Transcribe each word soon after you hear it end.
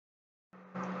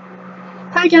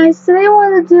Hi guys, today I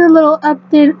want to do a little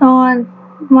update on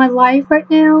my life right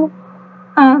now.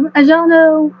 As y'all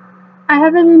know, I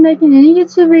haven't been making any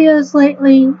YouTube videos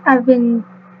lately. I've been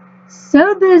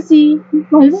so busy.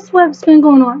 Well, this is what's been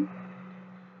going on.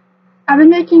 I've been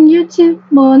making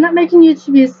not making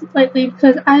YouTube videos lately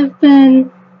because I've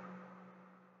been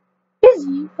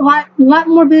busy, a lot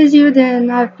more busier than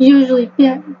I've usually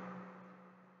been.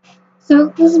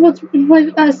 So this is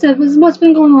like I said, this is what's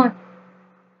been going on.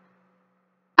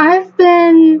 I've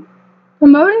been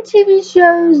promoting TV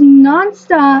shows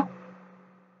nonstop.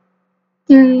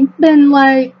 Been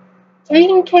like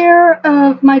taking care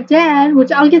of my dad,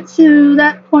 which I'll get to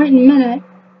that point in a minute.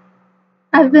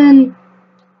 I've been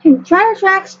trying to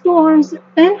track storms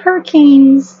and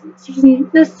hurricanes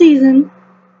this season,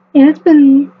 and it's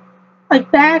been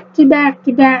like back to back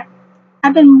to back.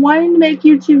 I've been wanting to make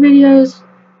YouTube videos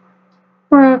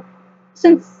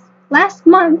since last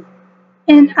month,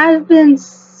 and I've been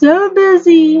so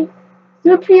busy,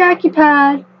 so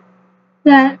preoccupied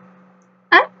that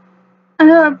I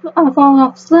know I'm falling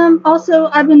off slim. Also,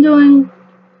 I've been doing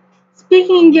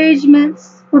speaking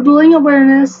engagements for bullying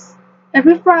awareness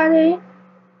every Friday,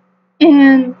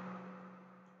 and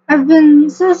I've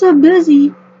been so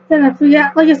busy that I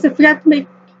forgot to make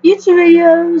YouTube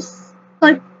videos.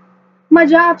 Like my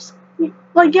jobs,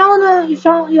 like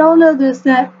y'all know this,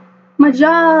 that my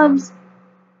jobs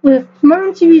with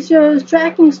promoting TV shows,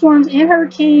 tracking storms and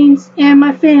hurricanes, and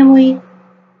my family,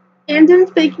 and doing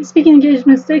speaking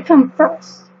engagements, they come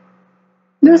first.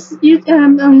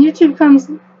 YouTube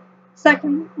comes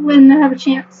second when I have a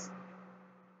chance.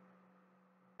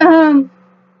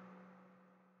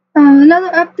 Another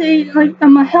update, like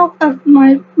on my health of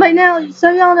my right now.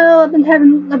 So y'all know I've been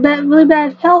having really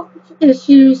bad health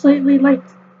issues lately.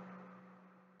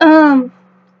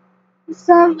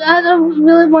 Some I don't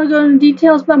really want to go into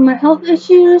details about my health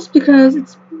issues because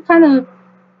it's kind of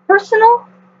personal,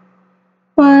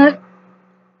 and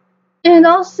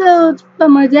also it's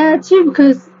about my dad too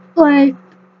because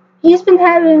he's been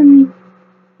having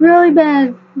really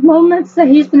bad moments that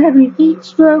he's been having heat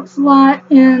strokes a lot,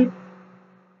 and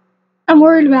I'm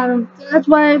worried about him. That's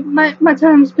why my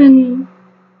time's been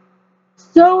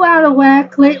so out of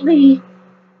whack lately.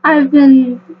 I've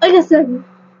been, like I said,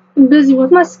 busy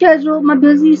with my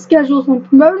busy schedules on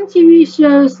promoting TV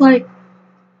shows like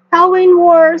Halloween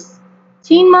Wars,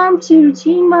 Teen Mom 2,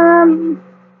 Teen Mom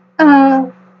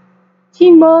UK.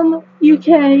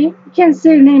 I can't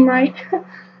say the name right.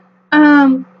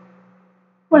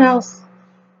 What else?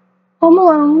 Home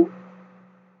Alone,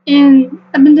 and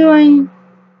I've been doing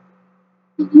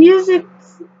music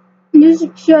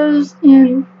shows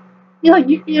and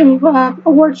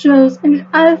award shows, and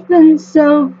I've been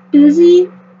so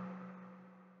busy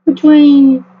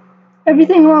between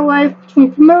everything in my life,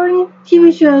 between promoting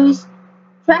TV shows,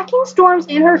 tracking storms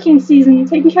and hurricane season,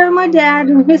 taking care of my dad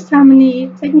during his time of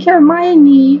need, taking care of my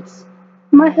needs,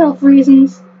 my health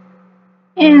reasons,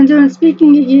 and doing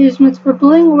speaking engagements for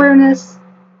bullying awareness,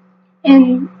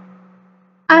 and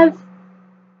I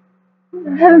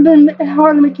haven't been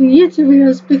hardly making YouTube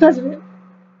videos because of it.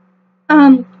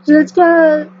 I'm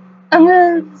gonna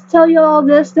tell you all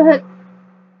this, that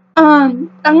I'm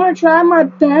gonna try my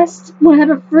best when I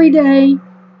have a free day.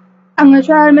 I'm gonna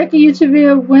try to make a YouTube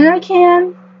video when I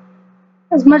can,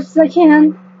 as much as I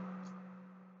can,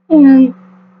 and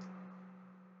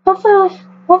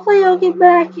hopefully I'll get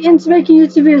back into making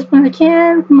YouTube videos when I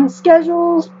can. My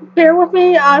schedules, bear with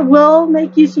me. I will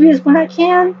make YouTube videos when I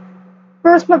can.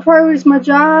 First, my priority is my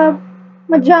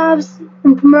jobs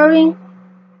from promoting,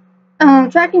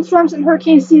 tracking storms and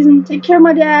hurricane season, take care of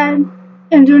my dad,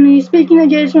 and doing a speaking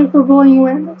engagement for bullying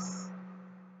awareness.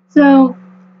 So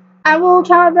I will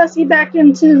try my best to get back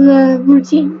into the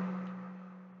routine.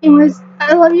 Anyways,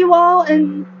 I love you all,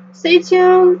 and stay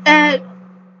tuned at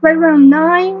right around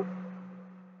 9.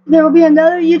 There will be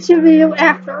another YouTube video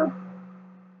after.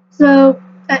 So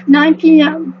at 9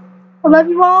 p.m. I love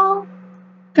you all.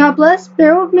 God bless.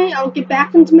 Bear with me. I'll get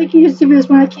back into making YouTube videos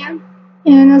when I can.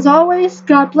 And as always,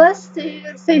 God bless.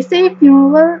 Stay safe. Be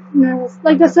alert. And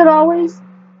like I said always,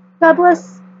 God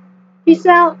bless. Peace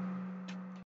out.